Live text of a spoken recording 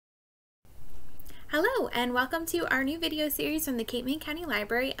Hello and welcome to our new video series from the Cape May County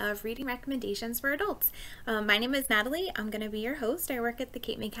Library of Reading Recommendations for Adults. My name is Natalie. I'm going to be your host. I work at the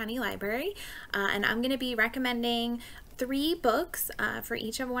Cape May County Library and I'm going to be recommending 3 books for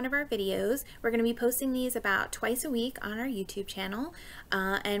each of one of our videos. We're going to be posting these about twice a week on our YouTube channel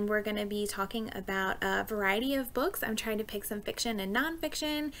and we're going to be talking about a variety of books. I'm trying to pick some fiction and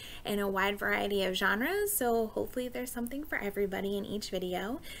nonfiction in a wide variety of genres, so hopefully there's something for everybody in each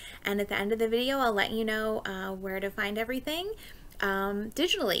video. And at the end of the video I'll let you know where to find everything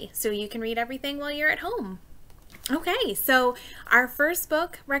digitally so you can read everything while you're at home. Okay, so our first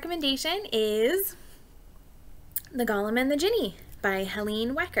book recommendation is The Golem and the Jinni by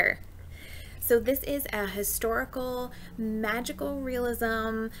Helene Wecker. So this is a historical magical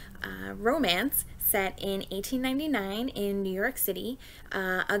realism romance set in 1899 in New York City.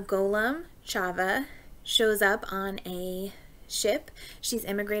 A golem, Chava, shows up on a ship. She's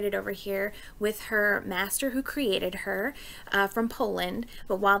immigrated over here with her master who created her from Poland,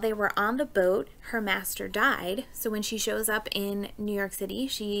 but while they were on the boat her master died. So when she shows up in New York City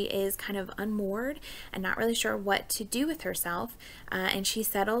she is kind of unmoored and not really sure what to do with herself, and she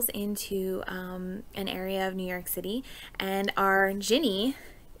settles into an area of New York City, and our Jinni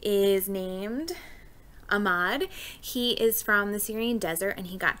is named Ahmad. He is from the Syrian desert and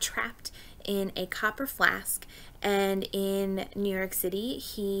he got trapped in a copper flask, and in New York City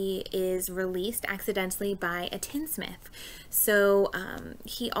he is released accidentally by a tinsmith. So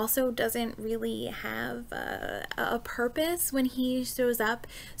he also doesn't really have a purpose when he shows up.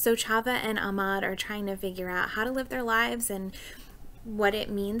 So Chava and Ahmad are trying to figure out how to live their lives and what it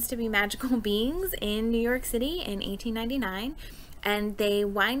means to be magical beings in New York City in 1899. And they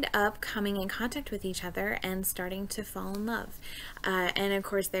wind up coming in contact with each other and starting to fall in love. And of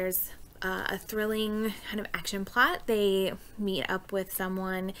course there's a thrilling kind of action plot. They meet up with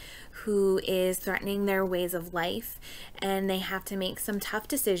someone who is threatening their ways of life and they have to make some tough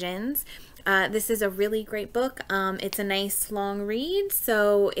decisions. This is a really great book. It's a nice long read,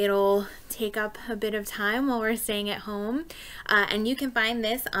 so it'll take up a bit of time while we're staying at home. And you can find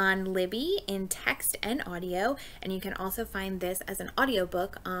this on Libby in text and audio, and you can also find this as an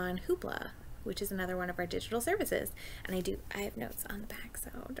audiobook on Hoopla, which is another one of our digital services. And I have notes on the back,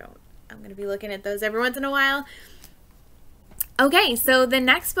 so I'm going to be looking at those every once in a while. Okay, so the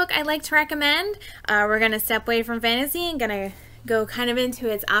next book I'd like to recommend, we're going to step away from fantasy and going to go kind of into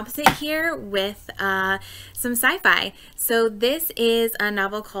its opposite here with some sci-fi. So this is a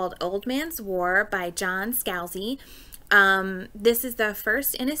novel called Old Man's War by John Scalzi. This is the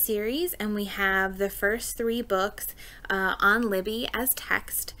first in a series, and we have the first 3 books on Libby as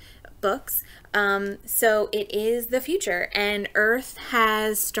text books. So it is the future, and Earth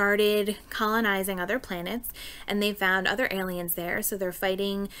has started colonizing other planets, and they found other aliens there, so they're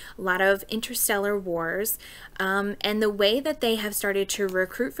fighting a lot of interstellar wars. And the way that they have started to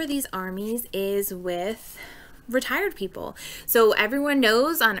recruit for these armies is with retired people. So everyone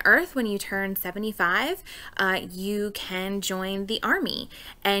knows on Earth when you turn 75 you can join the army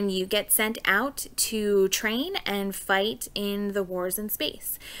and you get sent out to train and fight in the wars in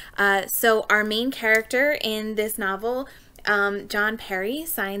space. So our main character in this novel, John Carreyrou,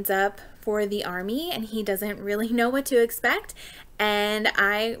 signs up for the army and he doesn't really know what to expect, and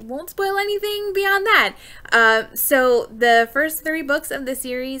I won't spoil anything beyond that. So the first 3 books of the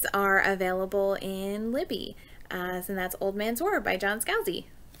series are available in Libby. And that's Old Man's War by John Scalzi.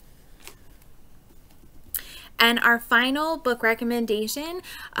 And our final book recommendation,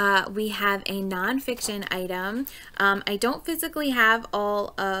 we have a nonfiction item. I don't physically have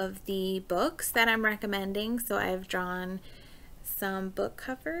all of the books that I'm recommending, so I've drawn some book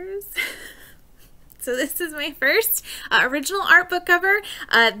covers. So this is my first original art book cover.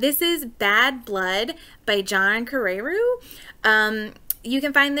 This is Bad Blood by John Carreyrou. You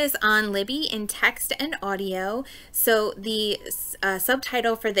can find this on Libby in text and audio. So the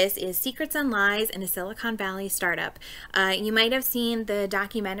subtitle for this is Secrets and Lies in a Silicon Valley Startup. You might have seen the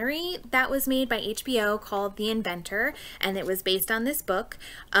documentary that was made by HBO called The Inventor, and it was based on this book.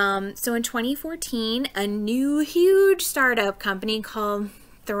 So in 2014, a new huge startup company called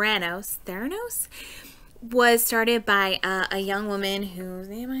Theranos was started by a young woman whose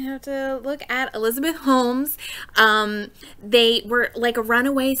name I have to look at, Elizabeth Holmes. They were like a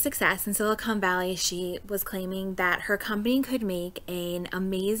runaway success in Silicon Valley. She was claiming that her company could make an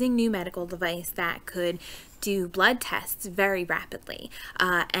amazing new medical device that could do blood tests very rapidly,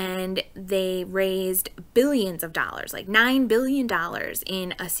 and they raised billions of dollars, like $9 billion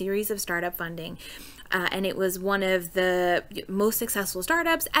in a series of startup funding. and it was one of the most successful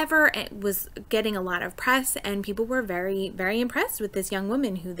startups ever. It was getting a lot of press, and people were very, very impressed with this young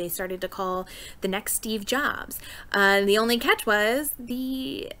woman who they started to call the next Steve Jobs. The only catch was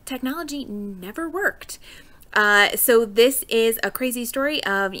the technology never worked. So this is a crazy story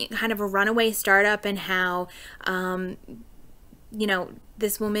of kind of a runaway startup, and how, you know,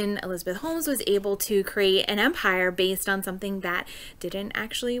 this woman, Elizabeth Holmes, was able to create an empire based on something that didn't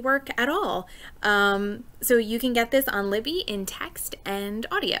actually work at all. So you can get this on Libby in text and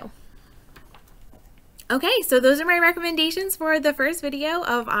audio. Okay, so those are my recommendations for the first video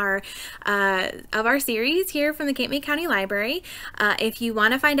of our series here from the Cape May County Library. If you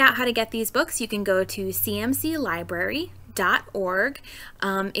want to find out how to get these books, you can go to cmclibrary.org.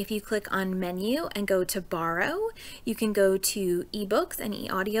 If you click on menu and go to borrow, you can go to ebooks and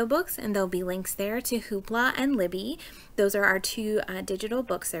e-audiobooks, and there'll be links there to Hoopla and Libby. Those are our two digital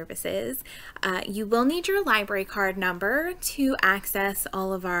book services. You will need your library card number to access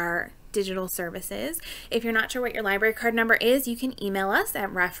all of our digital services. If you're not sure what your library card number is, you can email us at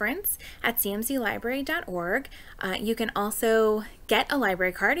reference@cmclibrary.org. You can also get a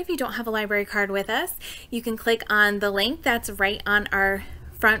library card if you don't have a library card with us. You can click on the link that's right on our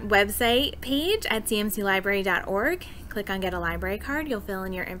front website page at cmclibrary.org. Click on Get a Library Card. You'll fill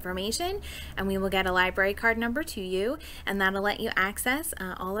in your information, and we will get a library card number to you, and that'll let you access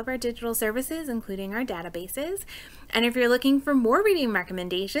all of our digital services, including our databases. And if you're looking for more reading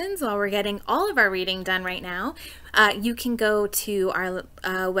recommendations while we're getting all of our reading done right now, you can go to our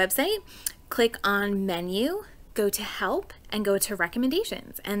website, click on Menu, go to Help, and go to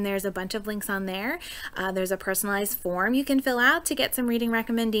Recommendations, and there's a bunch of links on there. There's a personalized form you can fill out to get some reading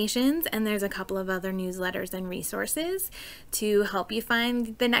recommendations, and there's a couple of other newsletters and resources to help you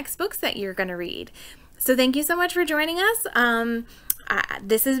find the next books that you're going to read. So thank you so much for joining us.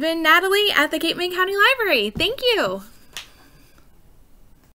 This has been Natalie at the Cape May County Library. Thank you.